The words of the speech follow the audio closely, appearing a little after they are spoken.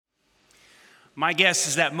My guess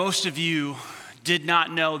is that most of you did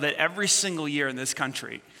not know that every single year in this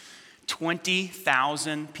country,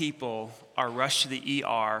 20,000 people are rushed to the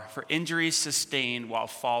ER for injuries sustained while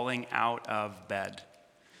falling out of bed.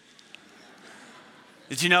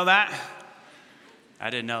 Did you know that? I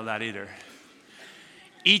didn't know that either.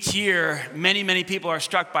 Each year, many people are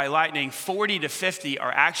struck by lightning. 40 to 50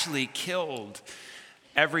 are actually killed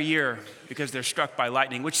every year because they're struck by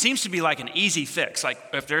lightning, which seems to be like an easy fix. Like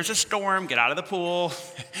if there's a storm, get out of the pool,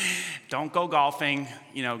 don't go golfing,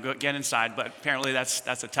 go get inside. But apparently that's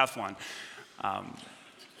a tough one.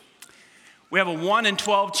 We have a 1 in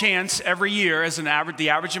 12 chance every year the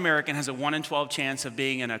average American has a 1 in 12 chance of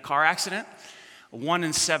being in a car accident, a 1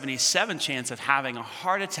 in 77 chance of having a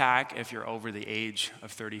heart attack if you're over the age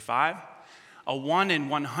of 35, a 1 in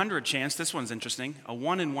 100 chance, this one's interesting, a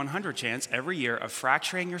 1 in 100 chance every year of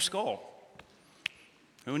fracturing your skull.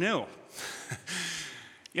 Who knew?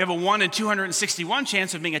 You have a 1 in 261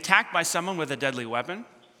 chance of being attacked by someone with a deadly weapon.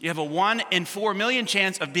 You have a 1 in 4 million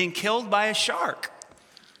chance of being killed by a shark.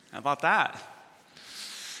 How about that?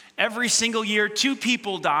 Every single year, 2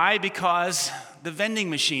 people die because the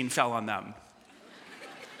vending machine fell on them.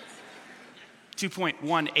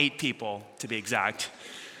 2.18 people, to be exact.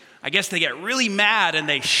 I guess they get really mad and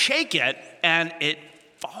they shake it and it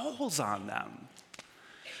falls on them,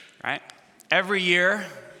 right? Every year,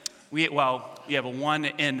 you have a 1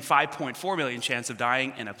 in 5.4 million chance of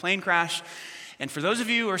dying in a plane crash. And for those of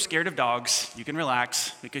you who are scared of dogs, you can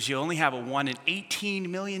relax because you only have a 1 in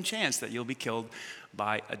 18 million chance that you'll be killed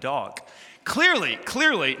by a dog.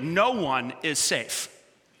 Clearly, no one is safe.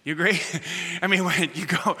 You agree? I mean, when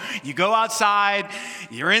you go outside,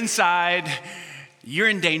 you're inside, you're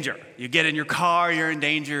in danger. You get in your car, you're in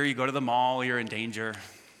danger. You go to the mall, you're in danger.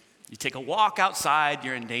 You take a walk outside,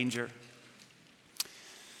 you're in danger.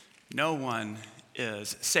 No one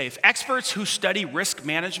is safe. Experts who study risk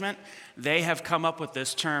management, they have come up with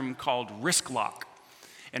this term called risk lock.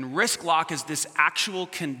 And risk lock is this actual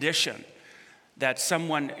condition that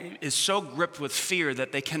someone is so gripped with fear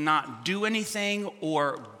that they cannot do anything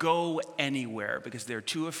or go anywhere because they're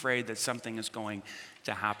too afraid that something is going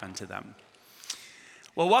to happen to them.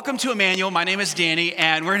 Well, welcome to Emmanuel. My name is Danny,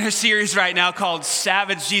 and we're in a series right now called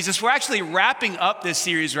Savage Jesus. We're actually wrapping up this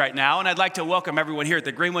series right now, and I'd like to welcome everyone here at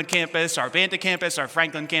the Greenwood campus, our Vanta campus, our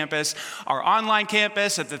Franklin campus, our online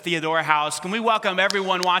campus at the Theodora House. Can we welcome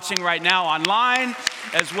everyone watching right now online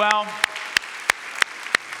as well?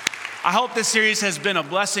 I hope this series has been a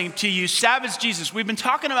blessing to you. Savage Jesus, we've been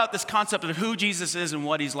talking about this concept of who Jesus is and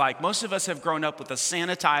what he's like. Most of us have grown up with a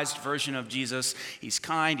sanitized version of Jesus. He's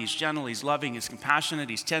kind, he's gentle, he's loving, he's compassionate,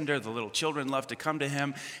 he's tender. The little children love to come to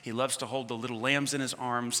him. He loves to hold the little lambs in his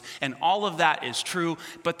arms. And all of that is true.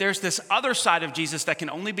 But there's this other side of Jesus that can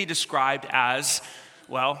only be described as,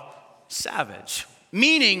 savage.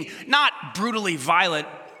 Meaning not brutally violent,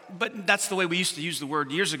 but that's the way we used to use the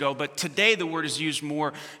word years ago. But today the word is used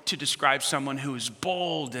more to describe someone who is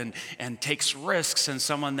bold and takes risks, and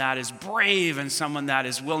someone that is brave, and someone that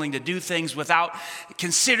is willing to do things without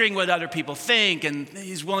considering what other people think, and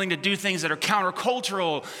he's willing to do things that are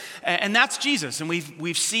countercultural. And that's Jesus. And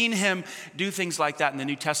we've seen him do things like that in the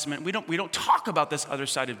New Testament. We don't talk about this other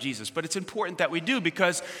side of Jesus, but it's important that we do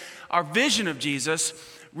because our vision of Jesus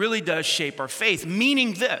really does shape our faith,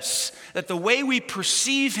 meaning this, that the way we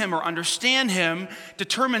perceive him or understand him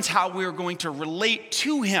determines how we're going to relate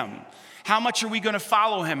to him. How much are we going to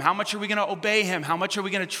follow him? How much are we going to obey him? How much are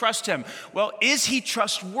we going to trust him? Well, is he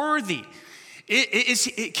trustworthy?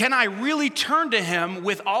 Can I really turn to him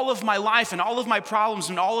with all of my life and all of my problems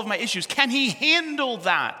and all of my issues? Can he handle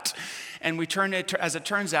that? And as it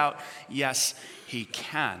turns out, yes, he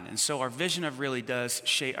can. And so our vision of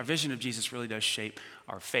Jesus really does shape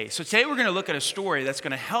our faith. So today we're going to look at a story that's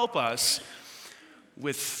going to help us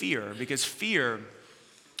with fear, because fear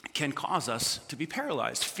can cause us to be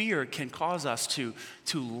paralyzed. Fear can cause us to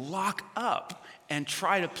lock up and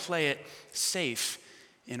try to play it safe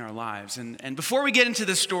in our lives. And before we get into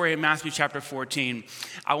this story in Matthew chapter 14,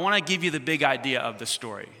 I want to give you the big idea of the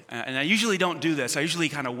story. And I usually don't do this. I usually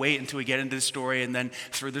kind of wait until we get into the story, and then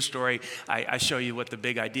through the story, I show you what the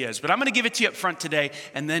big idea is. But I'm going to give it to you up front today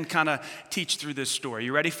and then kind of teach through this story.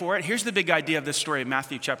 You ready for it? Here's the big idea of this story in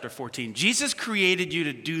Matthew chapter 14. Jesus created you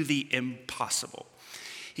to do the impossible.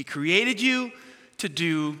 He created you to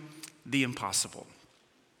do the impossible.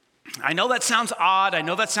 I know that sounds odd. I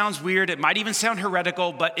know that sounds weird. It might even sound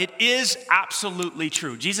heretical, but it is absolutely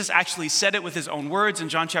true. Jesus actually said it with his own words in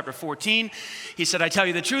John chapter 14. He said, I tell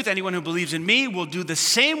you the truth, anyone who believes in me will do the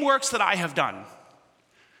same works that I have done.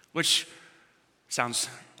 Which sounds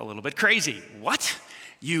a little bit crazy. What?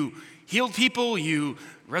 You healed people, you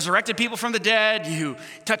resurrected people from the dead. You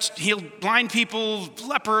healed blind people,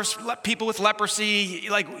 people with leprosy.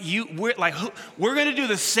 We're going to do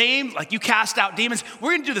the same. Like you cast out demons.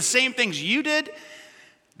 We're going to do the same things you did.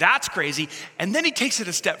 That's crazy. And then he takes it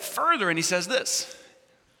a step further and he says this,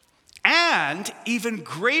 and even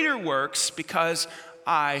greater works because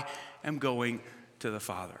I am going to the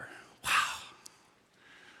Father. Wow.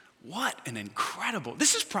 What an incredible,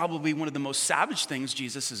 this is probably one of the most savage things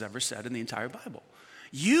Jesus has ever said in the entire Bible.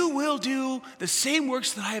 You will do the same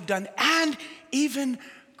works that I have done and even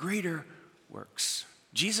greater works.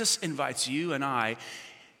 Jesus invites you and I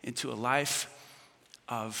into a life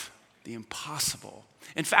of the impossible.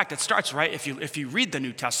 In fact, it starts right, if you read the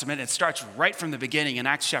New Testament, it starts right from the beginning. In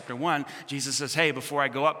Acts chapter 1, Jesus says, hey, before I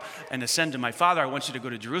go up and ascend to my Father, I want you to go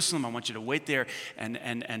to Jerusalem. I want you to wait there,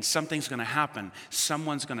 and something's going to happen.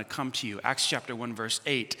 Someone's going to come to you. Acts chapter 1, verse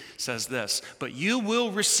 8 says this, but you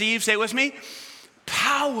will receive, say it with me,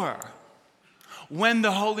 power when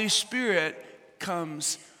the Holy Spirit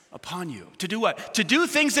comes upon you. To do what? To do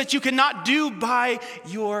things that you cannot do by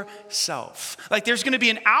yourself. Like there's going to be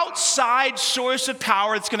an outside source of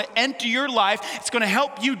power that's going to enter your life. It's going to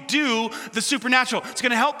help you do the supernatural. It's going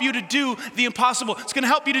to help you to do the impossible. It's going to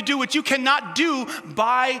help you to do what you cannot do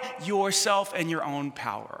by yourself and your own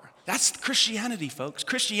power. That's Christianity, folks.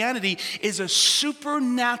 Christianity is a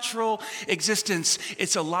supernatural existence.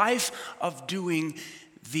 It's a life of doing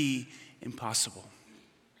the impossible.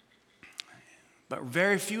 But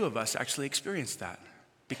very few of us actually experience that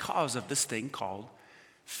because of this thing called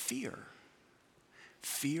fear.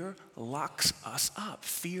 Fear locks us up.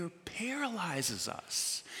 Fear paralyzes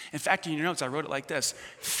us. In fact, in your notes, I wrote it like this.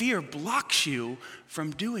 Fear blocks you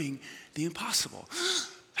from doing the impossible.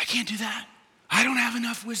 I can't do that. I don't have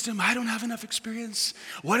enough wisdom. I don't have enough experience.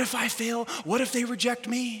 What if I fail? What if they reject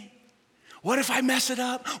me? What if I mess it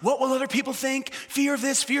up? What will other people think? Fear of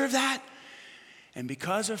this, fear of that. And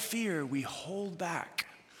because of fear, we hold back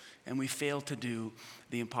and we fail to do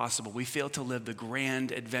the impossible. We fail to live the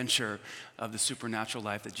grand adventure of the supernatural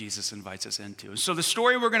life that Jesus invites us into. So the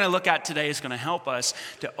story we're going to look at today is going to help us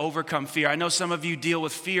to overcome fear. I know some of you deal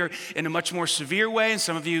with fear in a much more severe way, and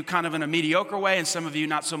some of you kind of in a mediocre way, and some of you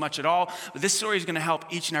not so much at all. But this story is going to help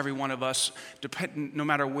each and every one of us, no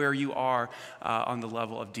matter where you are on the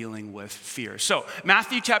level of dealing with fear. So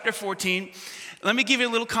Matthew chapter 14. Let me give you a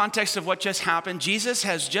little context of what just happened. Jesus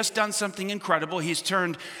has just done something incredible. He's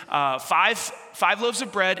turned five loaves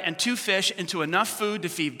of bread and 2 fish into enough food to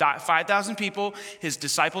feed 5,000 people. His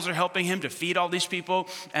disciples are helping him to feed all these people.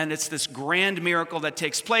 And it's this grand miracle that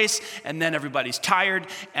takes place. And then everybody's tired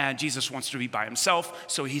and Jesus wants to be by himself.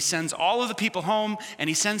 So he sends all of the people home and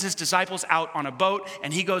he sends his disciples out on a boat.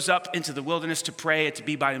 And he goes up into the wilderness to pray and to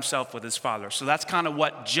be by himself with his Father. So that's kind of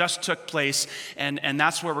what just took place. And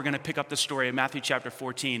that's where we're going to pick up the story in Matthew chapter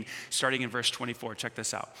 14, starting in verse 24. Check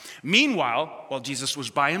this out. Meanwhile, while Jesus was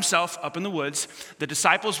by himself up in the woods, the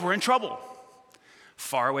disciples were in trouble,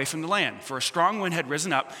 far away from the land, for a strong wind had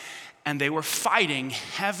risen up, and they were fighting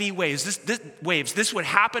heavy waves. This would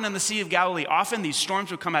happen in the Sea of Galilee often. These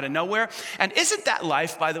storms would come out of nowhere. And isn't that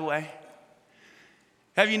life, by the way?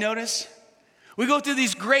 Have you noticed? We go through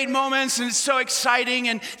these great moments and it's so exciting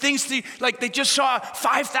and things like they just saw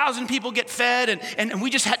 5,000 people get fed and we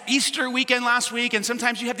just had Easter weekend last week, and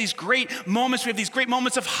sometimes you have these great moments. We have these great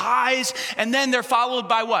moments of highs, and then they're followed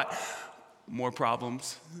by what? More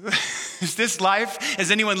problems. Is this life?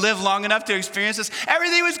 Has anyone lived long enough to experience this?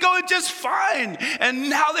 Everything was going just fine, and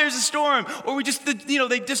now there's a storm. Or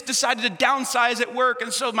they just decided to downsize at work,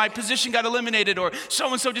 and so my position got eliminated. Or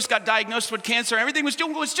so-and-so just got diagnosed with cancer. Everything was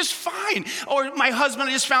just fine. Or my husband,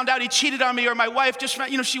 I just found out he cheated on me. Or my wife just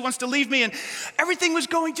found, she wants to leave me, and everything was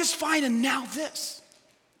going just fine. And now this.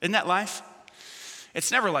 Isn't that life?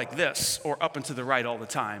 It's never like this or up and to the right all the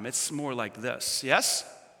time. It's more like this. Yes?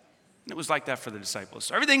 It was like that for the disciples.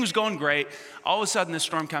 So everything was going great. All of a sudden, this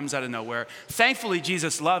storm comes out of nowhere. Thankfully,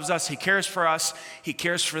 Jesus loves us. He cares for us. He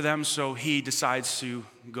cares for them, so he decides to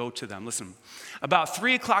go to them. Listen, about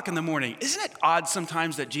 3 o'clock in the morning, isn't it odd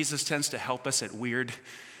sometimes that Jesus tends to help us at weird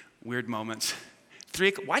moments?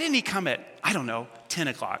 Why didn't he come at, 10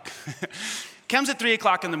 o'clock? Comes at 3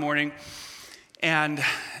 o'clock in the morning, and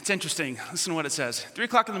it's interesting. Listen to what it says. 3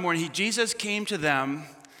 o'clock in the morning, Jesus came to them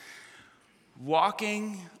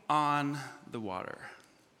walking on the water.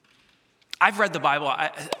 I've read the Bible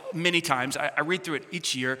many times. I read through it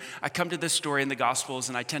each year. I come to this story in the Gospels,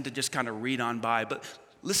 and I tend to just kind of read on by. But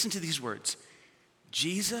listen to these words.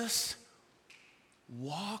 Jesus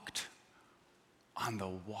walked on the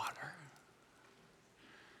water.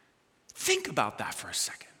 Think about that for a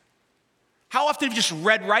second. How often have you just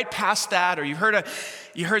read right past that, or you heard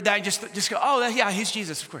that and just go, oh, yeah, he's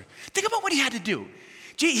Jesus, of course. Think about what he had to do.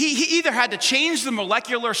 He either had to change the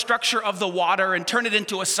molecular structure of the water and turn it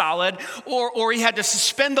into a solid, or he had to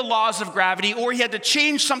suspend the laws of gravity, or he had to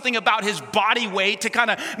change something about his body weight to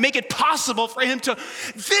kind of make it possible for him to.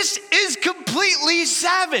 This is completely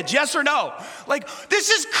savage, yes or no? Like, this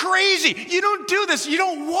is crazy. You don't do this. You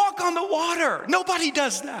don't walk on the water. Nobody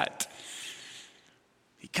does that.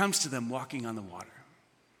 He comes to them walking on the water.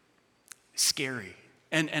 Scary.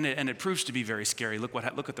 And it proves to be very scary. Look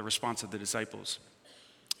at the response of the disciples.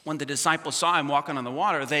 When the disciples saw him walking on the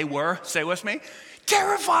water, they were, say with me,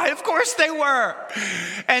 terrified. Of course they were.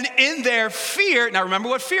 And in their fear, now remember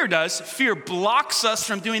what fear does. Fear blocks us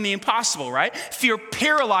from doing the impossible, right? Fear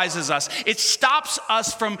paralyzes us. It stops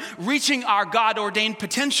us from reaching our God-ordained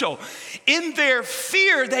potential. In their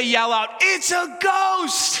fear, they yell out, it's a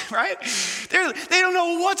ghost, right? They don't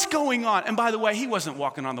know what's going on. And by the way, he wasn't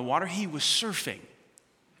walking on the water. He was surfing,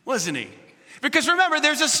 wasn't he? Because remember,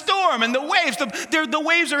 there's a storm and the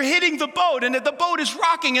waves are hitting the boat and the boat is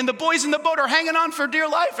rocking and the boys in the boat are hanging on for dear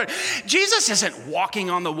life. Jesus isn't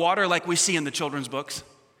walking on the water like we see in the children's books.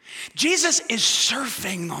 Jesus is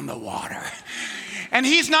surfing on the water. And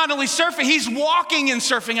he's not only surfing, he's walking and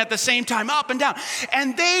surfing at the same time, up and down.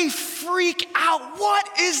 And they freak out. What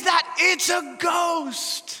is that? It's a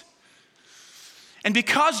ghost. And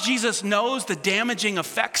because Jesus knows the damaging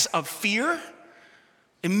effects of fear,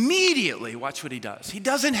 immediately, watch what he does. He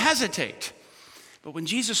doesn't hesitate. But when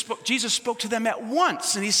Jesus spoke to them at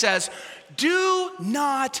once, and he says, do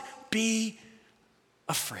not be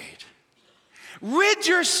afraid. Rid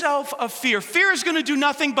yourself of fear. Fear is going to do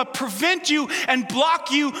nothing but prevent you and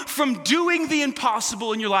block you from doing the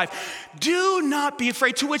impossible in your life. Do not be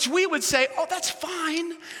afraid, to which we would say, oh, that's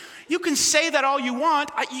fine. You can say that all you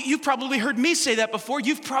want. You've probably heard me say that before.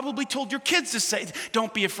 You've probably told your kids to say,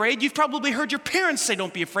 don't be afraid. You've probably heard your parents say,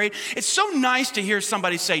 don't be afraid. It's so nice to hear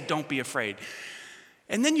somebody say, don't be afraid.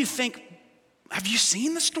 And then you think, have you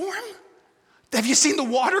seen the storm? Have you seen the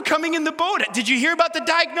water coming in the boat? Did you hear about the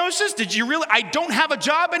diagnosis? Did you really? I don't have a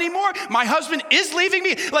job anymore. My husband is leaving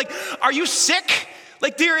me. Like, are you sick?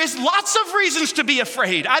 Like, there is lots of reasons to be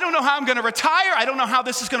afraid. I don't know how I'm going to retire. I don't know how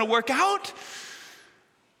this is going to work out.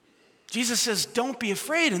 Jesus says, don't be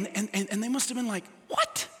afraid. And they must have been like,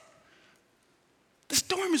 what? The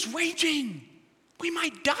storm is raging. We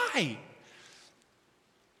might die.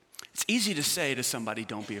 It's easy to say to somebody,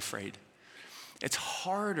 don't be afraid. It's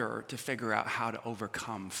harder to figure out how to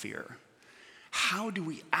overcome fear. How do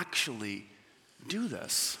we actually do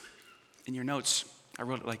this? In your notes, I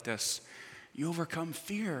wrote it like this. You overcome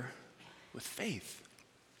fear with faith.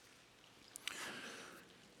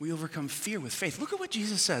 We overcome fear with faith. Look at what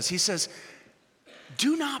Jesus says. He says,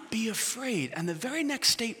 do not be afraid. And the very next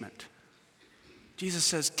statement, Jesus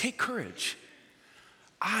says, take courage.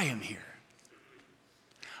 I am here.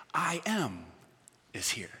 I am is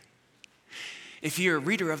here. If you're a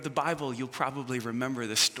reader of the Bible, you'll probably remember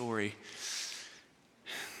this story.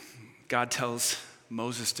 God tells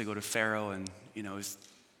Moses to go to Pharaoh and, he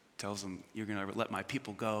tells him, you're going to let my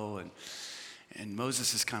people go. And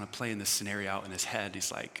Moses is kind of playing this scenario out in his head.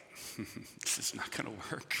 He's like, this is not going to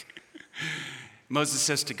work. Moses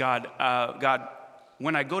says to God, God,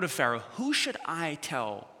 when I go to Pharaoh, who should I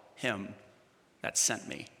tell him that sent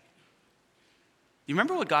me? You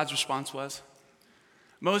remember what God's response was?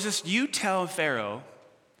 Moses, you tell Pharaoh,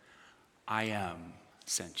 I am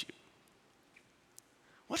sent you.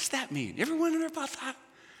 What does that mean? You ever wonder about that?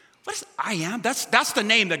 What is I am? That's the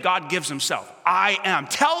name that God gives himself. I am.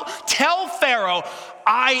 Tell Pharaoh,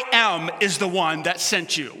 I am is the one that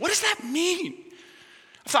sent you. What does that mean?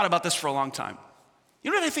 I've thought about this for a long time.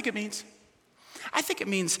 You know what I think it means? I think it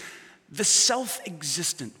means the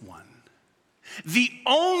self-existent one. The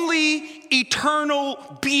only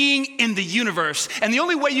eternal being in the universe. And the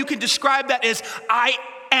only way you can describe that is I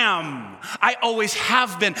am. I always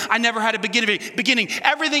have been. I never had a beginning.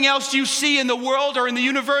 Everything else you see in the world or in the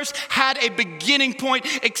universe had a beginning point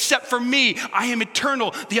except for me. I am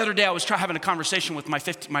eternal. The other day I was having a conversation with my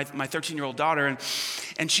 13-year-old daughter,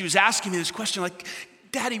 and she was asking me this question like,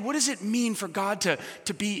 Daddy, what does it mean for God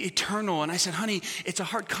to be eternal? And I said, honey, it's a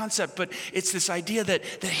hard concept, but it's this idea that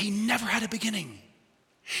he never had a beginning.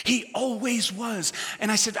 He always was.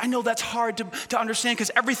 And I said, I know that's hard to understand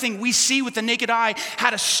because everything we see with the naked eye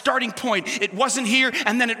had a starting point. It wasn't here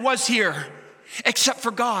and then it was here, except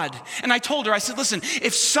for God. And I told her, I said, listen,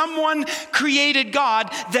 if someone created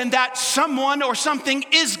God, then that someone or something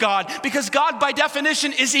is God, because God by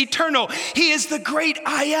definition is eternal. He is the great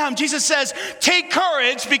I am. Jesus says, take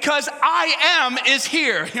courage because I am is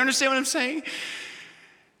here. You understand what I'm saying?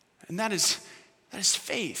 And that is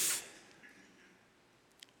faith.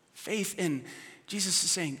 Faith in Jesus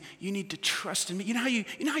is saying, you need to trust in me. You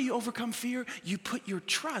know how you overcome fear? You put your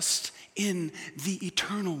trust in the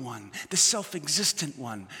eternal one, the self-existent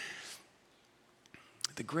one,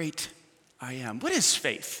 the great I am. What is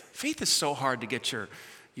faith? Faith is so hard to get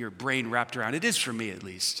your brain wrapped around. It is for me, at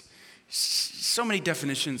least. So many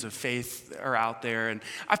definitions of faith are out there, and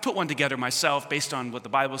I've put one together myself based on what the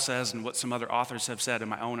Bible says and what some other authors have said and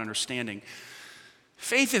my own understanding.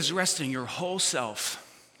 Faith is resting your whole self,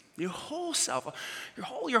 your hopes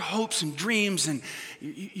and dreams and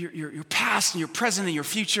your past and your present and your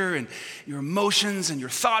future and your emotions and your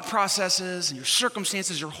thought processes and your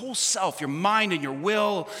circumstances, your whole self, your mind and your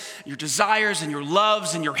will, your desires and your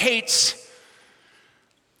loves and your hates.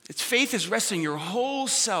 Its faith is resting your whole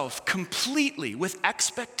self completely with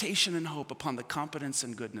expectation and hope upon the competence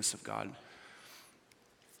and goodness of God.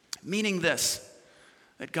 Meaning this,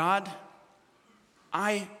 that God,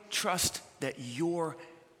 I trust that you're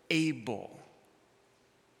able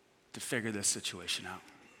to figure this situation out.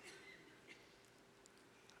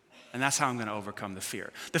 And that's how I'm going to overcome the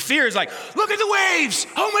fear. The fear is like, look at the waves.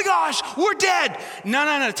 Oh my gosh, we're dead.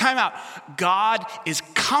 No, time out. God is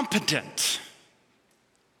competent.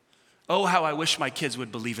 Oh, how I wish my kids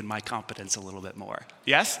would believe in my competence a little bit more.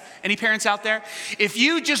 Yes? Any parents out there? If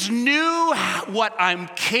you just knew what I'm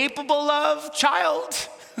capable of, child,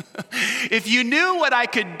 if you knew what I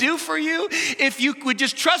could do for you, if you would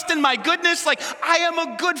just trust in my goodness, like I am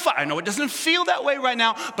a good father. I know it doesn't feel that way right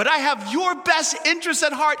now, but I have your best interests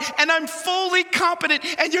at heart and I'm fully competent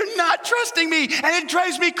and you're not trusting me and it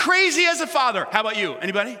drives me crazy as a father. How about you?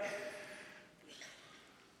 Anybody?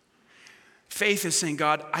 Faith is saying,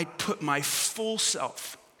 God, I put my full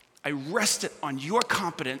self, I rest it on your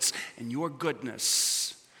competence and your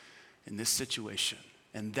goodness in this situation.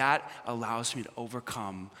 And that allows me to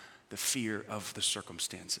overcome the fear of the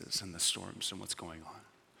circumstances and the storms and what's going on.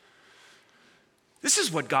 This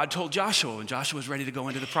is what God told Joshua when Joshua was ready to go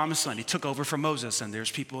into the promised land. He took over from Moses, and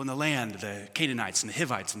there's people in the land, the Canaanites and the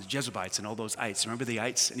Hivites and the Jebusites and all those ites. Remember the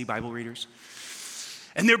ites? Any Bible readers?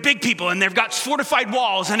 And they're big people, and they've got fortified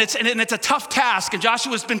walls, and it's a tough task. And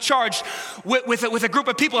Joshua's been charged with a group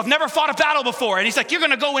of people who have never fought a battle before. And he's like, you're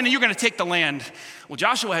going to go in and you're going to take the land. Well,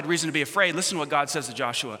 Joshua had reason to be afraid. Listen to what God says to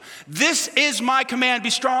Joshua. This is my command. Be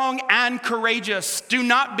strong and courageous. Do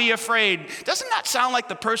not be afraid. Doesn't that sound like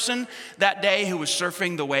the person that day who was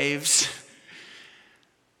surfing the waves?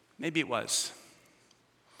 Maybe it was.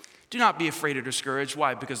 Do not be afraid or discouraged.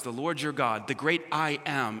 Why? Because the Lord your God, the great I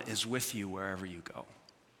am, is with you wherever you go.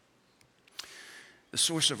 The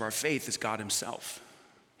source of our faith is God himself,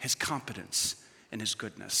 his competence and his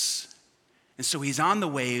goodness. And so he's on the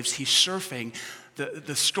waves, he's surfing,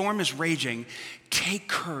 the storm is raging. Take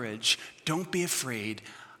courage, don't be afraid.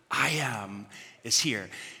 I am is here.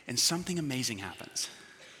 And something amazing happens.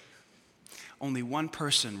 Only one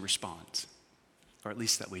person responds, or at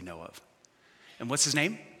least that we know of. And what's his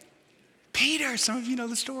name? Peter. Some of you know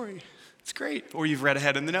the story. It's great. Or you've read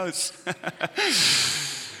ahead in the notes.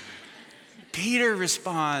 Peter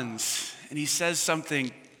responds, and he says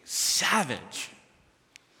something savage.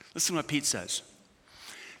 Listen to what Pete says.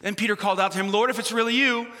 Then Peter called out to him, Lord, if it's really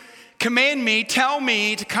you, command me, tell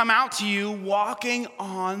me to come out to you walking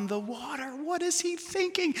on the water. What is he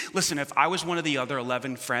thinking? Listen, if I was one of the other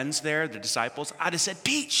 11 friends there, the disciples, I'd have said,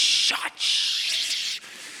 Pete, shh.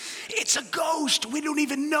 It's a ghost. We don't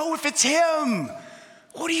even know if it's him.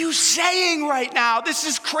 What are you saying right now? This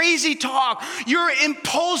is crazy talk. You're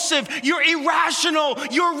impulsive. You're irrational.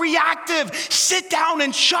 You're reactive. Sit down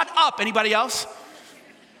and shut up. Anybody else?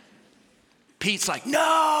 Pete's like,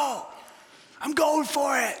 no, I'm going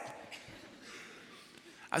for it.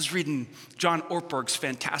 I was reading John Ortberg's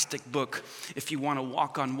fantastic book, If You Want to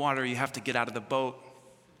Walk on Water, You Have to Get Out of the Boat.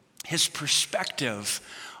 His perspective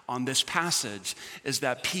on this passage is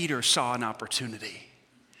that Peter saw an opportunity.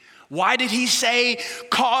 Why did he say,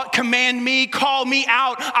 command me, call me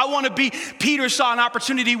out? I want to be. Peter saw an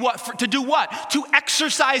opportunity to do what? To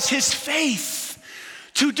exercise his faith.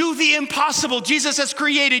 To do the impossible. Jesus has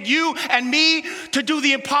created you and me to do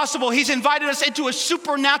the impossible. He's invited us into a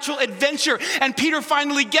supernatural adventure. And Peter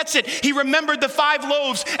finally gets it. He remembered the 5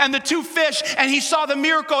 loaves and the 2 fish, and he saw the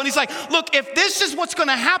miracle. And he's like, look, if this is what's going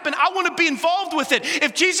to happen, I want to be involved with it.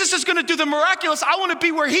 If Jesus is going to do the miraculous, I want to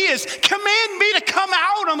be where he is. Command me to come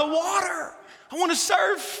out on the water. I want to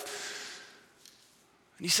surf.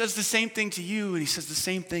 And he says the same thing to you, and he says the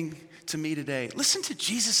same thing to me today. Listen to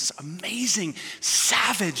Jesus' amazing,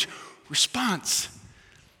 savage response.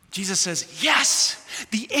 Jesus says, yes.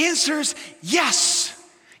 The answer is yes.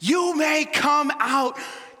 You may come out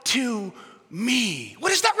to me. What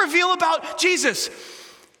does that reveal about Jesus?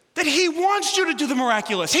 That he wants you to do the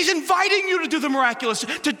miraculous. He's inviting you to do the miraculous,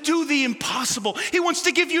 to do the impossible. He wants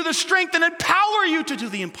to give you the strength and empower you to do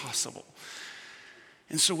the impossible.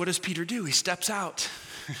 And so what does Peter do? He steps out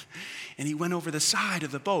and he went over the side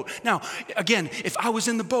of the boat. Now, again, if I was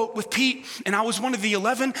in the boat with Pete and I was one of the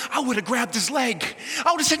 11, I would have grabbed his leg.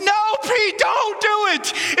 I would have said, no, Pete, don't do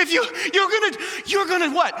it. If you're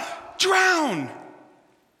gonna what? Drown.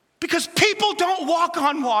 Because people don't walk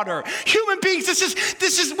on water. Human beings, this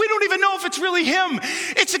is, we don't even know if it's really him.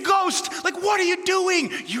 It's a ghost. Like, what are you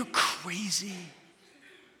doing? You're crazy.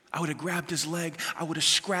 I would have grabbed his leg. I would have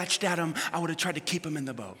scratched at him. I would have tried to keep him in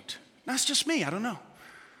the boat. That's just me. I don't know.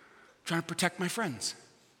 I'm trying to protect my friends.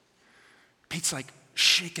 Pete's like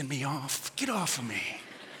shaking me off. Get off of me.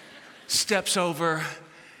 Steps over,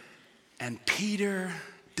 and Peter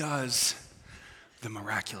does the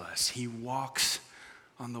miraculous. He walks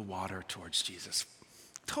on the water towards Jesus.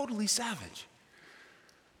 Totally savage.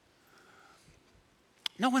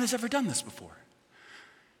 No one has ever done this before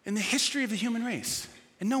in the history of the human race.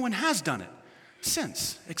 And no one has done it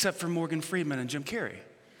since, except for Morgan Freeman and Jim Carrey.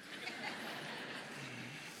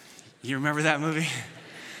 You remember that movie?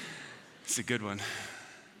 It's a good one.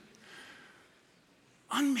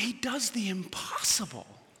 He does the impossible.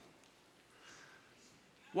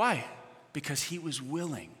 Why? Because he was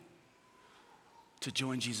willing to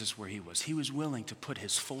join Jesus where he was. He was willing to put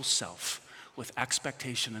his full self with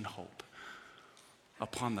expectation and hope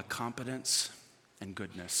upon the competence and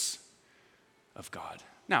goodness of God.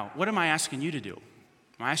 Now, what am I asking you to do?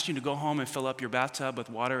 Am I asking you to go home and fill up your bathtub with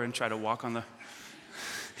water and try to walk on the...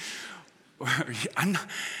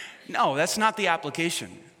 No, that's not the application.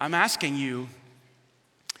 I'm asking you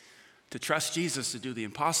to trust Jesus to do the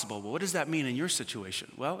impossible. But what does that mean in your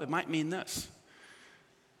situation? Well, it might mean this.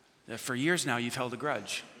 That for years now, you've held a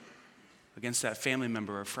grudge against that family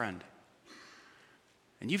member or friend.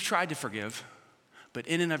 And you've tried to forgive, but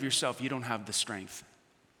in and of yourself, you don't have the strength.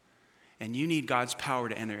 And you need God's power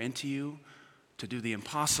to enter into you to do the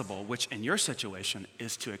impossible, which in your situation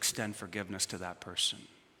is to extend forgiveness to that person.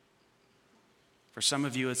 For some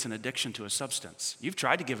of you, it's an addiction to a substance. You've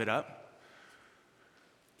tried to give it up,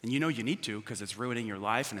 and you know you need to because it's ruining your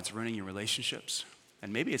life and it's ruining your relationships.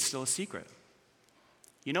 And maybe it's still a secret.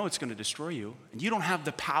 You know it's going to destroy you, and you don't have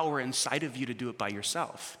the power inside of you to do it by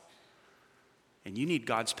yourself. And you need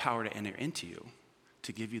God's power to enter into you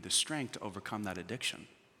to give you the strength to overcome that addiction.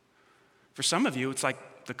 For some of you, it's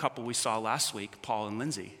like the couple we saw last week, Paul and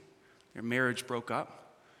Lindsay. Their marriage broke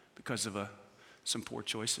up because of some poor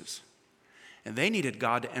choices. And they needed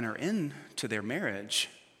God to enter into their marriage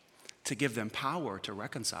to give them power to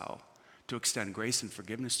reconcile, to extend grace and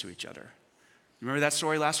forgiveness to each other. Remember that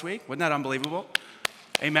story last week? Wasn't that unbelievable?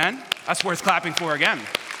 Amen? That's worth clapping for again.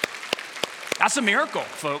 That's a miracle,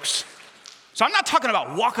 folks. So I'm not talking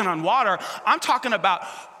about walking on water. I'm talking about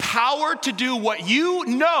power to do what you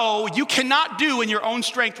know you cannot do in your own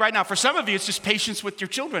strength right now. For some of you, it's just patience with your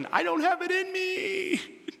children. I don't have it in me.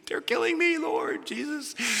 They're killing me, Lord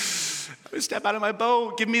Jesus. Step out of my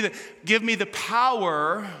boat. Give me the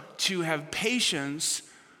power to have patience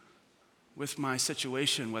with my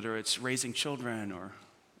situation, whether it's raising children or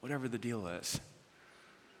whatever the deal is.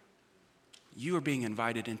 You are being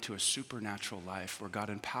invited into a supernatural life where God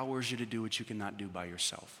empowers you to do what you cannot do by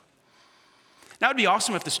yourself. Now, it would be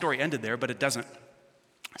awesome if the story ended there, but it doesn't.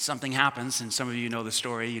 Something happens, and some of you know the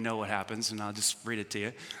story. You know what happens, and I'll just read it to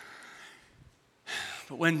you.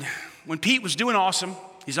 But when Pete was doing awesome,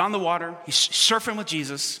 he's on the water, he's surfing with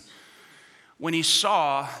Jesus. When he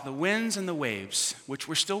saw the winds and the waves, which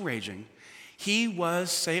were still raging, he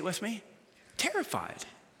was, say it with me, terrified.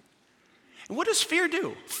 And what does fear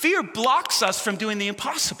do? Fear blocks us from doing the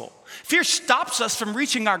impossible. Fear stops us from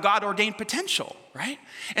reaching our God-ordained potential, right?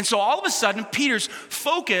 And so all of a sudden, Peter's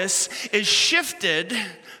focus is shifted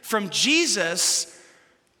from Jesus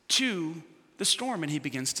to the storm, and he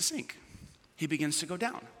begins to sink. He begins to go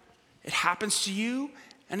down. It happens to you,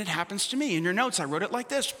 and it happens to me. In your notes, I wrote it like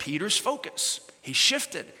this: Peter's focus. He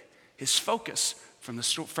shifted his focus from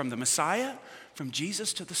the Messiah, from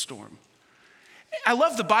Jesus to the storm. I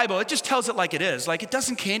love the Bible. It just tells it like it is. Like, it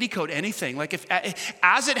doesn't candy coat anything. Like,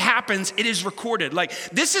 as it happens, it is recorded. Like,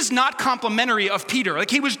 this is not complimentary of Peter.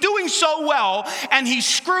 Like, he was doing so well, and he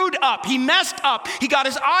screwed up. He messed up. He got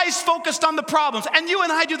his eyes focused on the problems. And you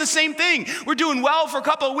and I do the same thing. We're doing well for a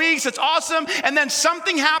couple of weeks. It's awesome. And then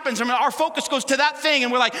something happens. I mean, our focus goes to that thing,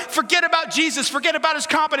 and we're like, forget about Jesus. Forget about his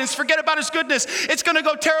competence. Forget about his goodness. It's going to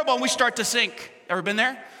go terrible, and we start to sink. Ever been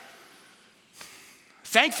there?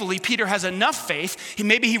 Thankfully, Peter has enough faith.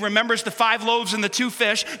 Maybe he remembers the 5 loaves and the 2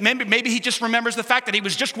 fish. Maybe he just remembers the fact that he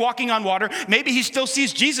was just walking on water. Maybe he still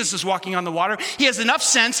sees Jesus as walking on the water. He has enough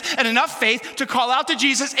sense and enough faith to call out to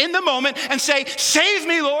Jesus in the moment and say, "Save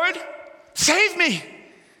me, Lord, save me."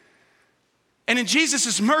 And in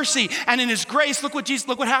Jesus' mercy and in his grace, look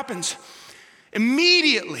what happens.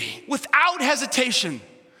 Immediately, without hesitation,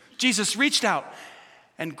 Jesus reached out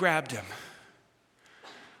and grabbed him.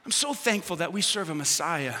 I'm so thankful that we serve a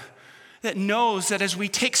Messiah that knows that as we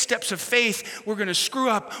take steps of faith, we're going to screw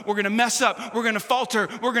up, we're going to mess up, we're going to falter,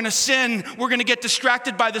 we're going to sin, we're going to get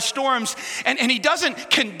distracted by the storms. And he doesn't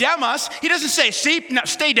condemn us. He doesn't say,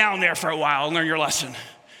 stay down there for a while and learn your lesson.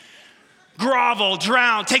 Grovel,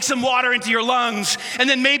 drown, take some water into your lungs, and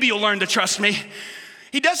then maybe you'll learn to trust me.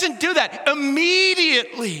 He doesn't do that.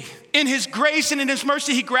 Immediately, in his grace and in his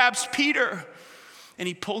mercy, he grabs Peter and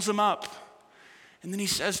he pulls him up. And then he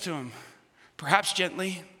says to him, perhaps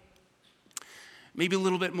gently, maybe a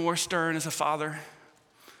little bit more stern as a father.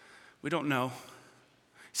 We don't know.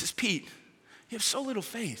 He says, Pete, you have so little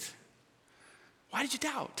faith. Why did you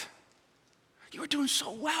doubt? You were doing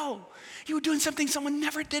so well. You were doing something someone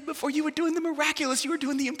never did before. You were doing the miraculous. You were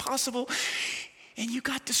doing the impossible. And you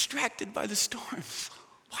got distracted by the storms.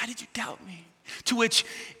 Why did you doubt me? To which,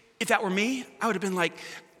 if that were me, I would have been like,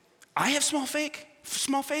 I have small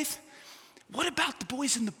faith. What about the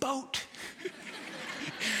boys in the boat?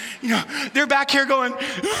 They're back here going,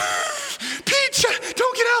 Pete,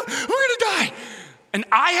 don't get out, we're gonna die. And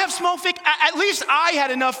I have small faith. At least I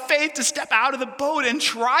had enough faith to step out of the boat and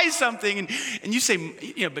try something. And you say,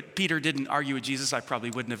 but Peter didn't argue with Jesus. I probably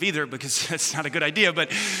wouldn't have either because that's not a good idea,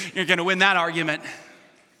 but you're gonna win that argument.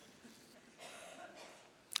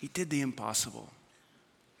 He did the impossible.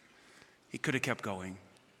 He could have kept going.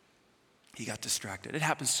 He got distracted. It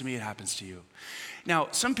happens to me, it happens to you. Now,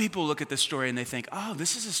 some people look at this story and they think, oh,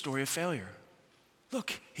 this is a story of failure.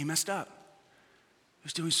 Look, he messed up. He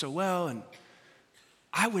was doing so well, and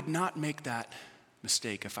I would not make that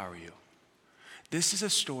mistake if I were you. This is a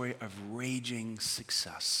story of raging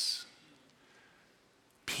success.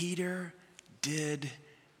 Peter did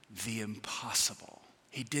the impossible.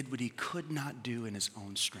 He did what he could not do in his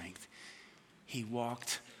own strength. He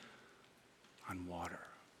walked on water.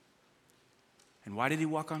 And why did he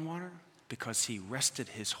walk on water? Because he rested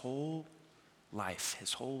his whole life,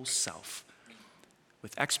 his whole self,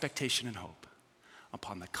 with expectation and hope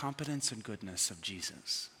upon the competence and goodness of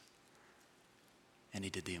Jesus. And he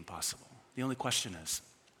did the impossible. The only question is,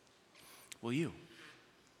 will you?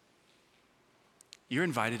 You're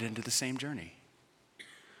invited into the same journey.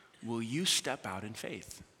 Will you step out in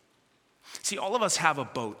faith? See, all of us have a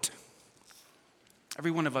boat.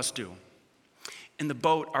 Every one of us do. In the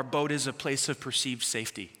boat, our boat is a place of perceived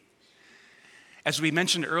safety. As we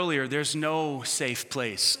mentioned earlier, there's no safe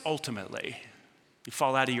place, ultimately. You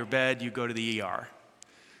fall out of your bed, you go to the ER,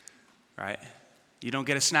 right? You don't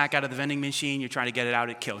get a snack out of the vending machine, you're trying to get it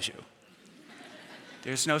out, it kills you.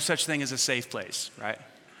 There's no such thing as a safe place, right?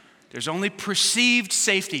 There's only perceived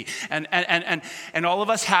safety. And all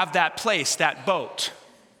of us have that place, that boat.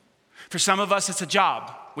 For some of us, it's a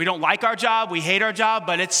job. We don't like our job, we hate our job,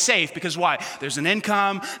 but it's safe because why? There's an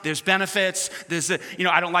income, there's benefits,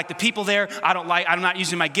 I don't like the people there, I'm not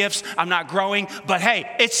using my gifts, I'm not growing, but hey,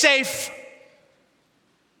 it's safe.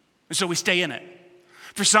 And so we stay in it.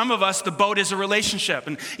 For some of us, the boat is a relationship.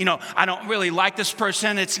 And, I don't really like this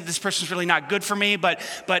person. This person's really not good for me, but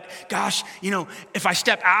gosh, if I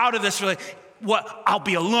step out of this, what? I'll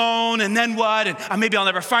be alone, and then what? And maybe I'll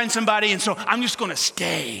never find somebody, and so I'm just going to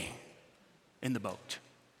stay in the boat.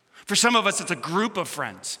 For some of us, it's a group of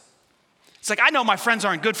friends. It's like, I know my friends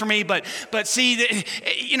aren't good for me, but see, they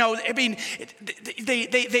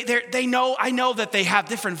know, I know that they have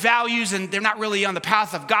different values and they're not really on the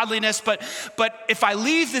path of godliness, but if I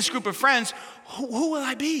leave this group of friends, who will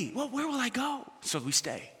I be? Well, where will I go? So we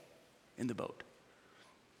stay in the boat.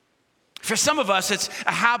 For some of us, it's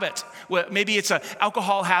a habit. Maybe it's an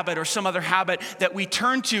alcohol habit or some other habit that we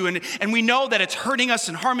turn to, and we know that it's hurting us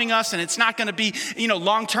and harming us, and it's not going to be,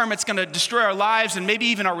 long term. It's going to destroy our lives and maybe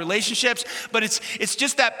even our relationships. But it's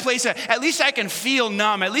just that place that at least I can feel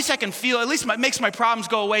numb. At least it makes my problems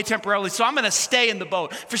go away temporarily. So I'm going to stay in the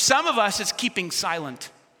boat. For some of us, it's keeping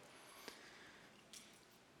silent.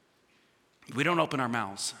 We don't open our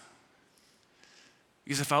mouths.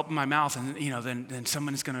 Because if I open my mouth and, then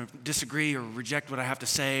someone's going to disagree or reject what I have to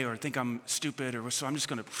say or think I'm stupid so I'm just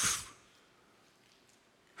going to.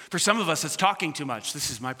 For some of us, it's talking too much. This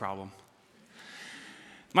is my problem.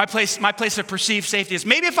 My place of perceived safety is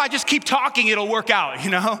maybe if I just keep talking, it'll work out, you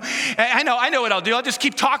know? I know what I'll do. I'll just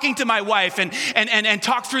keep talking to my wife and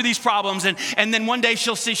talk through these problems. And then one day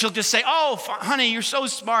she'll just say, oh, honey, you're so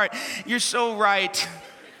smart. You're so right.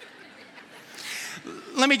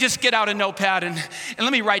 Let me just get out a notepad and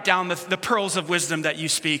let me write down the pearls of wisdom that you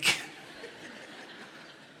speak.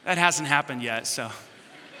 That hasn't happened yet, so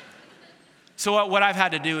what I've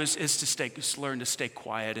had to do is learn to stay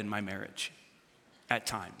quiet in my marriage at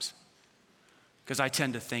times. Because I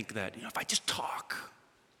tend to think that, if I just talk.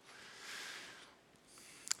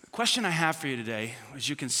 The question I have for you today, as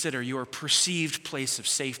you consider your perceived place of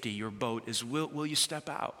safety, your boat, is will you step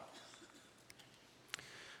out?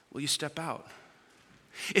 Will you step out?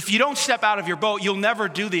 If you don't step out of your boat, you'll never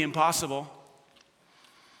do the impossible.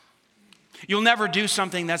 You'll never do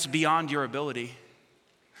something that's beyond your ability.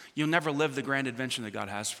 You'll never live the grand adventure that God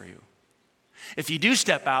has for you. If you do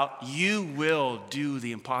step out, you will do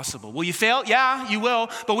the impossible. Will you fail? Yeah, you will.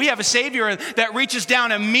 But we have a Savior that reaches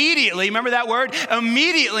down immediately. Remember that word?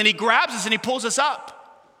 Immediately. And he grabs us and he pulls us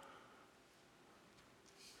up.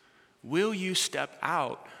 Will you step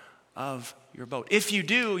out of your boat? If you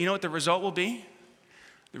do, you know what the result will be?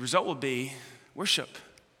 The result will be worship.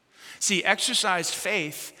 See, exercised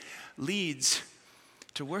faith leads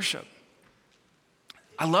to worship.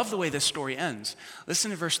 I love the way this story ends.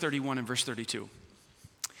 Listen to verse 31 and verse 32.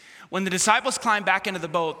 When the disciples climbed back into the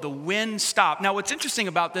boat, the wind stopped. Now, what's interesting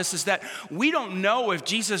about this is that we don't know if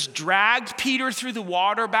Jesus dragged Peter through the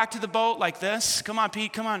water back to the boat like this. Come on,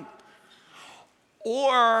 Pete, come on.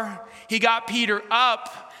 Or he got Peter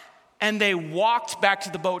up and they walked back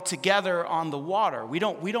to the boat together on the water. We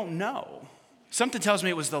don't know. Something tells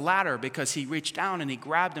me it was the latter because he reached down and he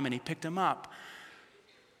grabbed him and he picked him up.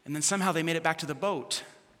 And then somehow they made it back to the boat.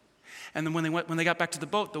 And then when they got back to the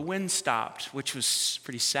boat, the wind stopped, which was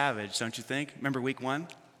pretty savage, don't you think? Remember week 1?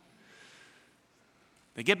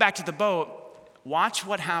 They get back to the boat. Watch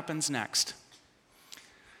what happens next.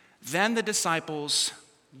 Then the disciples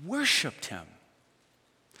worshiped him.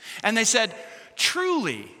 And they said,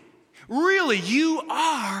 truly, really, you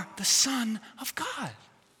are the Son of God.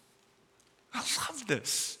 I love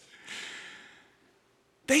this.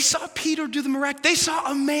 They saw Peter do the miracle. They saw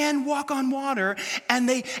a man walk on water, and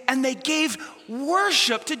they gave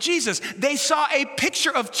worship to Jesus. They saw a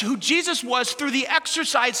picture of who Jesus was through the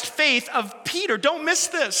exercised faith of Peter. Don't miss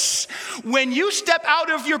this. When you step out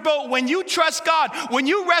of your boat, when you trust God, when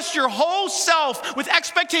you rest your whole self with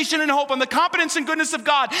expectation and hope on the competence and goodness of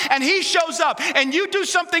God, and he shows up and you do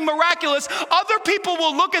something miraculous, other people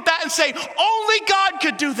will look at that and say, only God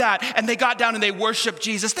could do that. And they got down and they worshiped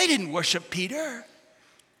Jesus. They didn't worship Peter.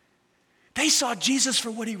 They saw Jesus for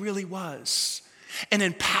what he really was, an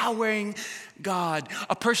empowering God,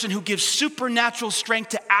 a person who gives supernatural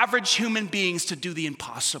strength to average human beings to do the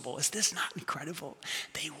impossible. Is this not incredible?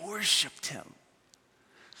 They worshiped him.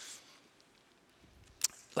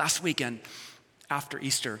 Last weekend, after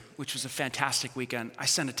Easter, which was a fantastic weekend, I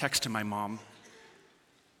sent a text to my mom.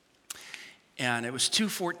 And it was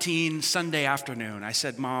 2:14 Sunday afternoon. I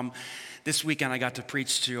said, Mom, this weekend I got to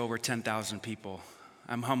preach to over 10,000 people.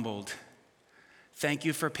 I'm humbled. Thank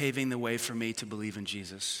you for paving the way for me to believe in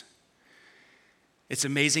Jesus. It's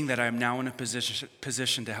amazing that I am now in a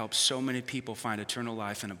position to help so many people find eternal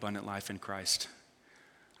life and abundant life in Christ.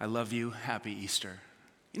 I love you. Happy Easter.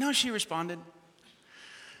 You know how she responded?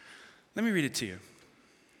 Let me read it to you.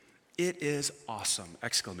 It is awesome!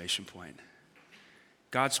 Exclamation point.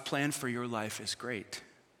 God's plan for your life is great.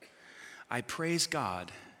 I praise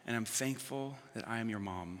God and I'm thankful that I am your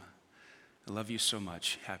mom. I love you so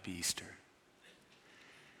much. Happy Easter.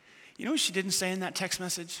 You know what she didn't say in that text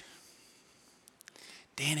message?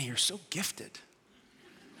 Danny, you're so gifted.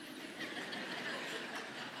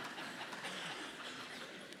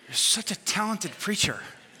 You're such a talented preacher.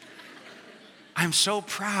 I'm so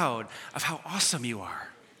proud of how awesome you are.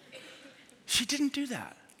 She didn't do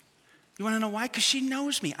that. You want to know why? Because she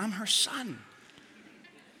knows me. I'm her son.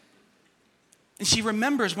 And she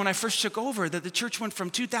remembers when I first took over that the church went from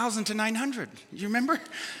 2,000 to 900. You remember?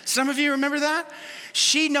 Some of you remember that?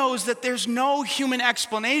 She knows that there's no human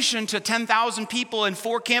explanation to 10,000 people and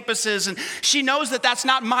 4 campuses. And she knows that that's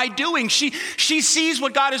not my doing. She sees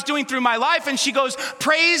what God is doing through my life and she goes,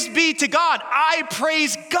 praise be to God. I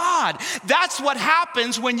praise God. That's what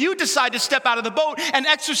happens when you decide to step out of the boat and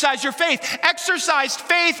exercise your faith. Exercised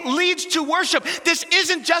faith leads to worship. This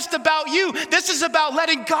isn't just about you. This is about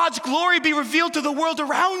letting God's glory be revealed to the world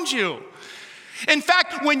around you. In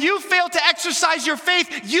fact, when you fail to exercise your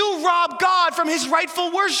faith, you rob God from his rightful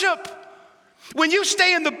worship. When you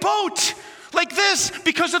stay in the boat, Like this,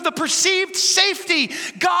 because of the perceived safety,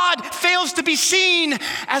 God fails to be seen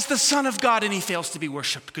as the Son of God, and he fails to be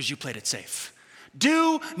worshiped because you played it safe.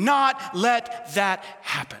 Do not let that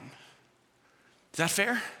happen. Is that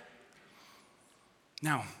fair?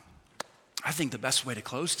 Now, I think the best way to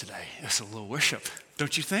close today is a little worship,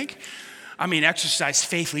 don't you think? I mean, exercise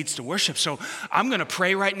faith leads to worship. So I'm going to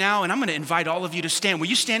pray right now, and I'm going to invite all of you to stand. Will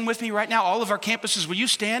you stand with me right now? All of our campuses, will you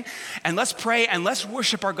stand? And let's pray and let's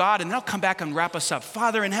worship our God, and then I'll come back and wrap us up.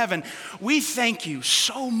 Father in heaven, we thank you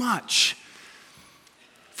so much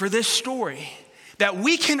for this story, that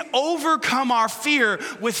we can overcome our fear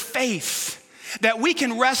with faith, that we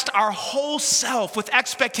can rest our whole self with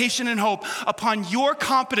expectation and hope upon your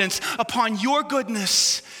competence, upon your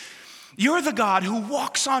goodness. You're the God who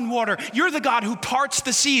walks on water. You're the God who parts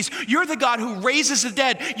the seas. You're the God who raises the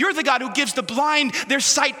dead. You're the God who gives the blind their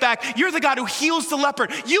sight back. You're the God who heals the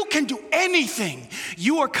leopard. You can do anything.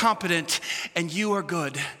 You are competent and you are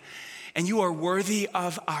good and you are worthy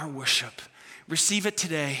of our worship. Receive it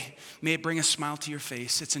today. May it bring a smile to your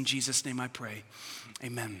face. It's in Jesus' name I pray.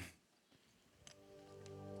 Amen.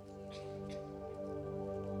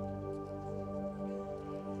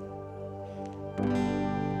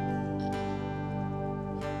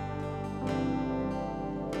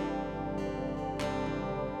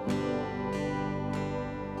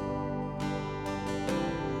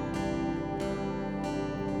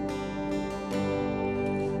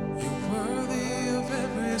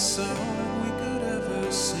 Song we could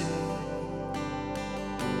ever sing.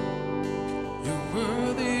 You're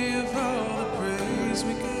worthy of all the praise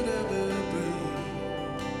we could ever bring.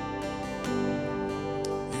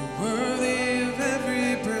 You're worthy of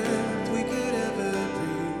every breath we could ever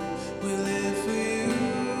breathe. We live for you,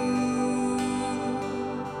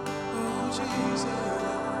 oh Jesus.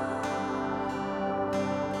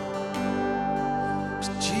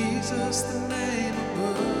 Jesus, the name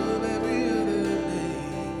above every other.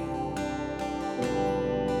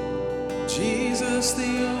 Jesus, the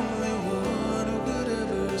only one who could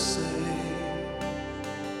ever save.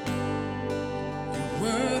 You're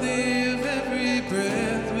worthy of every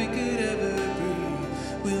breath we could ever breathe.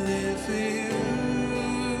 We live for you.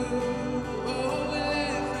 Oh, we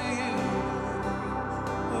live for you.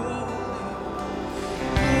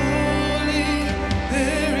 Holy,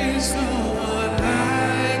 there is no one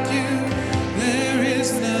like you. There is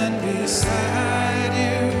none beside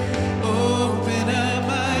you. Open up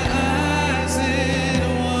my eyes in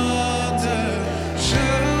wonder.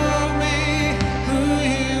 Show me who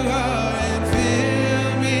you are and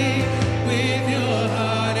fill me with your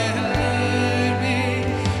heart and lead me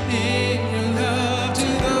in your love to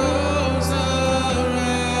those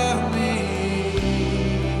around me.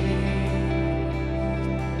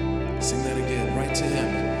 Sing that again, right to him.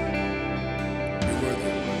 You're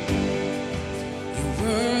worthy. You're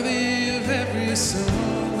worthy of every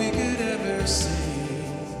song we could ever sing.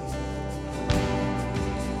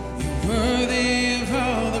 You're worthy of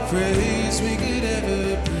all the praise we could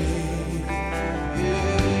ever bring.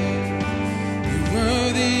 Yeah. You're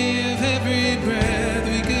worthy of every breath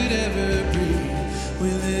we could ever breathe. We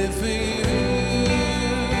live for you,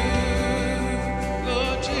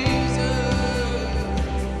 Lord Jesus.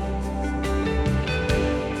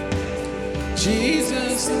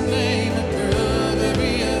 Jesus, the name above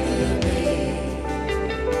every other name.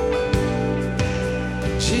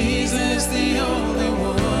 Jesus, the only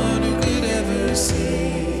one who could ever save.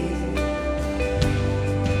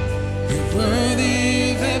 You're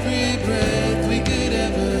worthy of every breath we could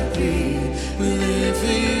ever breathe. We live for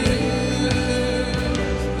you,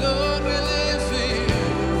 Lord, we live for you.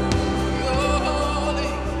 You're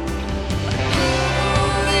holy,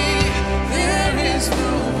 holy. There is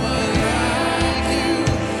no one like you.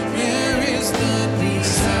 There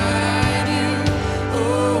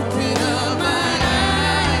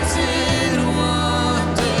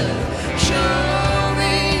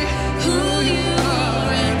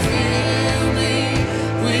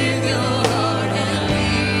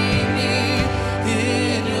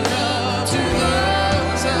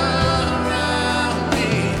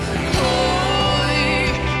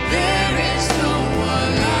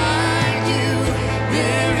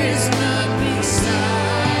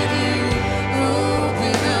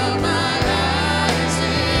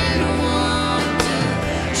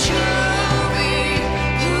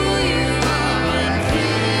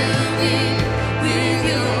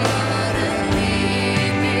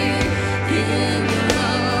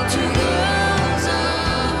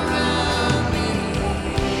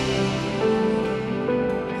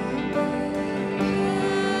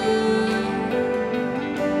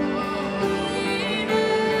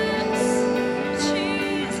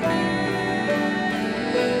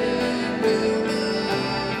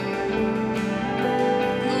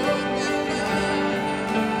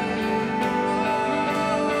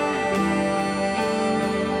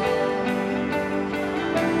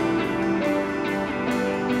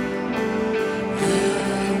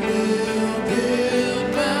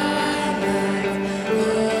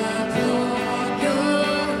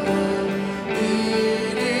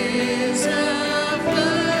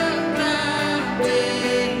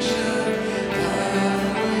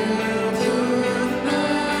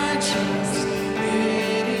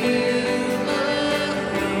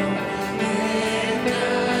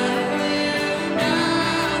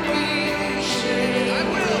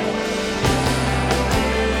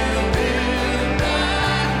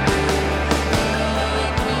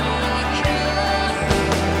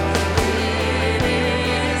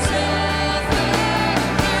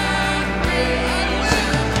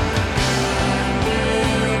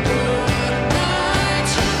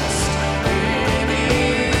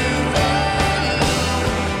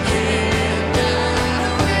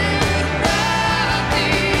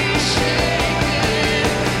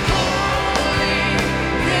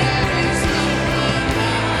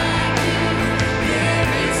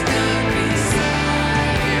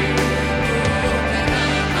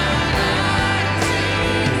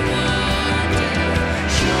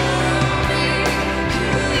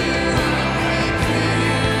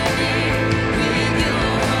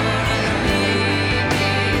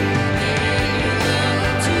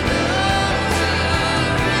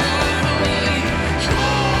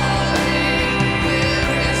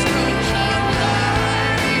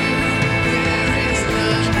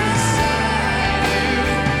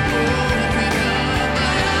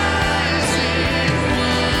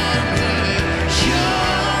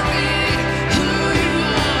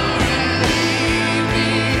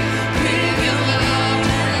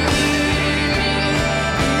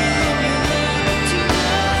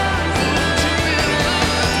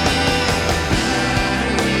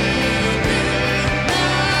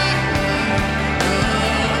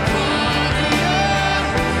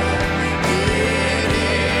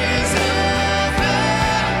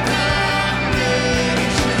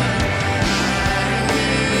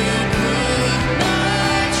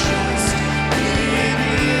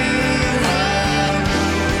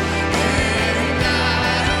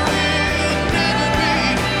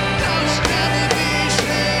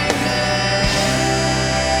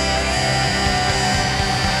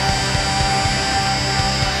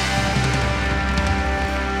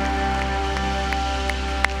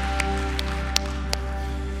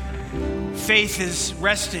faith is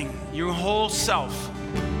resting your whole self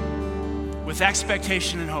with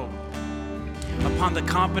expectation and hope upon the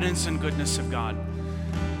competence and goodness of God.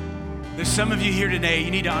 There's some of you here today,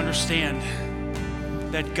 you need to understand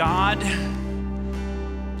that God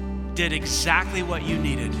did exactly what you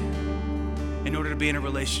needed in order to be in a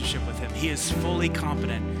relationship with him. He is fully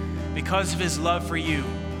competent. Because of his love for you,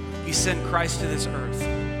 he sent Christ to this earth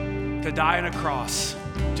to die on a cross,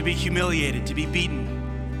 to be humiliated, to be beaten.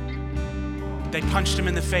 They punched him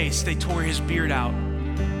in the face. They tore his beard out.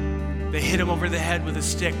 They hit him over the head with a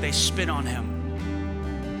stick. They spit on him.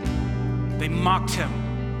 They mocked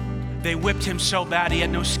him. They whipped him so bad he had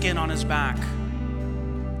no skin on his back.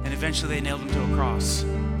 And eventually they nailed him to a cross.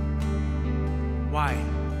 Why?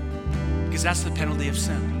 Because that's the penalty of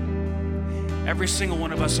sin. Every single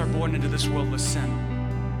one of us are born into this world with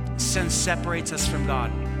sin. Sin separates us from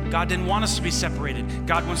God. God didn't want us to be separated.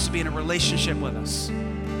 God wants to be in a relationship with us.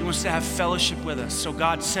 He wants to have fellowship with us. So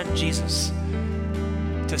God sent Jesus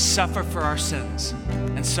to suffer for our sins,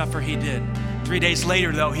 and suffer he did. 3 days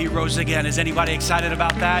later, though, he rose again. Is anybody excited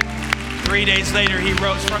about that? 3 days later, he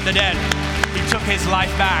rose from the dead. He took his life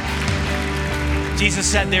back.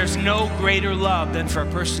 Jesus said there's no greater love than for a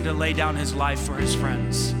person to lay down his life for his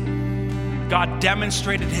friends. God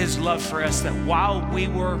demonstrated his love for us that while we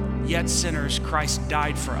were yet sinners, Christ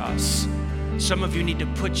died for us. Some of you need to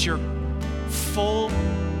put your full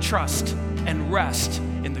trust and rest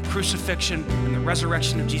in the crucifixion and the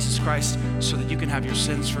resurrection of Jesus Christ so that you can have your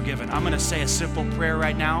sins forgiven. I'm going to say a simple prayer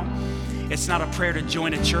right now. It's not a prayer to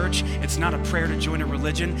join a church. It's not a prayer to join a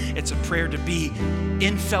religion. It's a prayer to be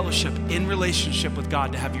in fellowship, in relationship with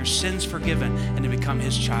God, to have your sins forgiven and to become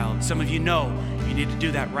his child. Some of you know you need to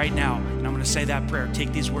do that right now. And I'm going to say that prayer.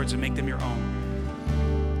 Take these words and make them your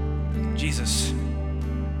own. Jesus,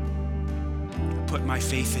 I put my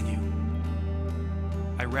faith in you.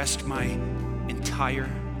 I rest my entire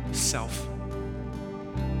self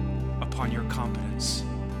upon your competence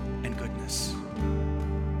and goodness.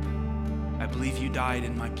 I believe you died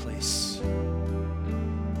in my place.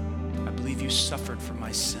 I believe you suffered for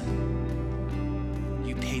my sin.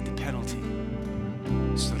 You paid the penalty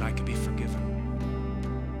so that I could be forgiven.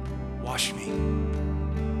 Wash me.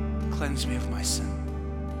 Cleanse me of my sin.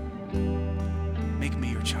 Make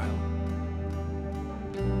me your child.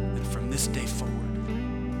 And from this day forward,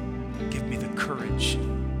 give me the courage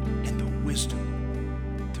and the wisdom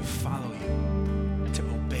to follow you, to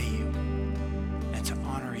obey you, and to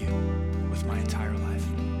honor you with my entire life.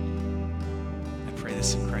 I pray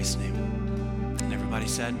this in Christ's name. And everybody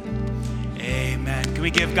said, amen. Can we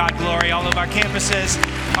give God glory? All of our campuses,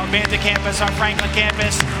 our Banta campus, our Franklin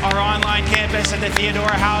campus, our online campus, and the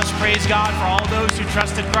Theodora House. Praise God for all those who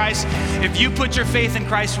trusted Christ. If you put your faith in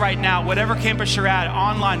Christ right now, whatever campus you're at,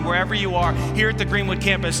 online, wherever you are, here at the Greenwood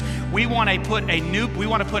campus, we want to put a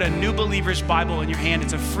new believer's Bible in your hand.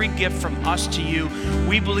 It's a free gift from us to you.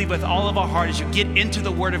 We believe with all of our heart, as you get into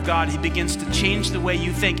the Word of God, He begins to change the way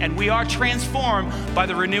you think, and we are transformed by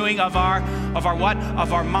the renewing of our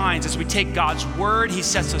minds. As we take God's Word, He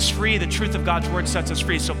sets us free. The truth of God's Word sets us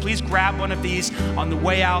free. So please grab one of these on the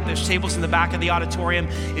way out. There's tables in the back of the auditorium.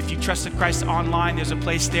 If you trusted Christ online, there's a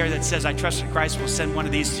place there that says, I trusted Christ. We'll send one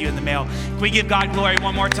of these to you in the mail. Can we give God glory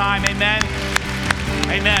one more time? Amen.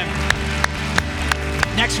 Amen.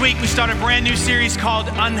 Next week, we start a brand new series called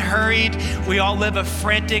Unhurried. We all live a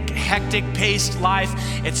frantic, hectic, paced life.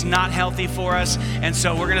 It's not healthy for us. And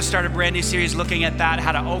so we're going to start a brand new series looking at that,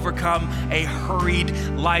 how to overcome a hurried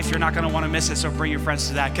life. You're not going to want to miss it, so bring your friends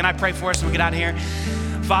to that. Can I pray for us and we get out of here?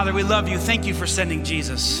 Father, we love you. Thank you for sending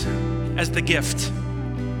Jesus as the gift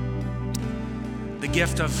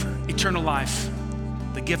of eternal life,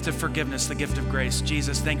 the gift of forgiveness, the gift of grace.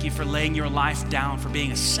 Jesus, thank you for laying your life down, for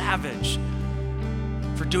being a savage,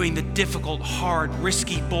 for doing the difficult, hard,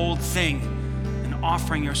 risky, bold thing and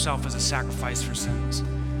offering yourself as a sacrifice for sins.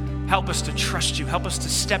 Help us to trust you. Help us to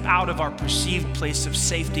step out of our perceived place of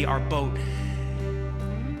safety, our boat,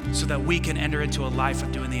 so that we can enter into a life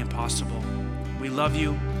of doing the impossible. We love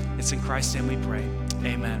you. It's in Christ's name we pray.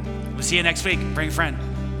 Amen. We'll see you next week. Bring a friend.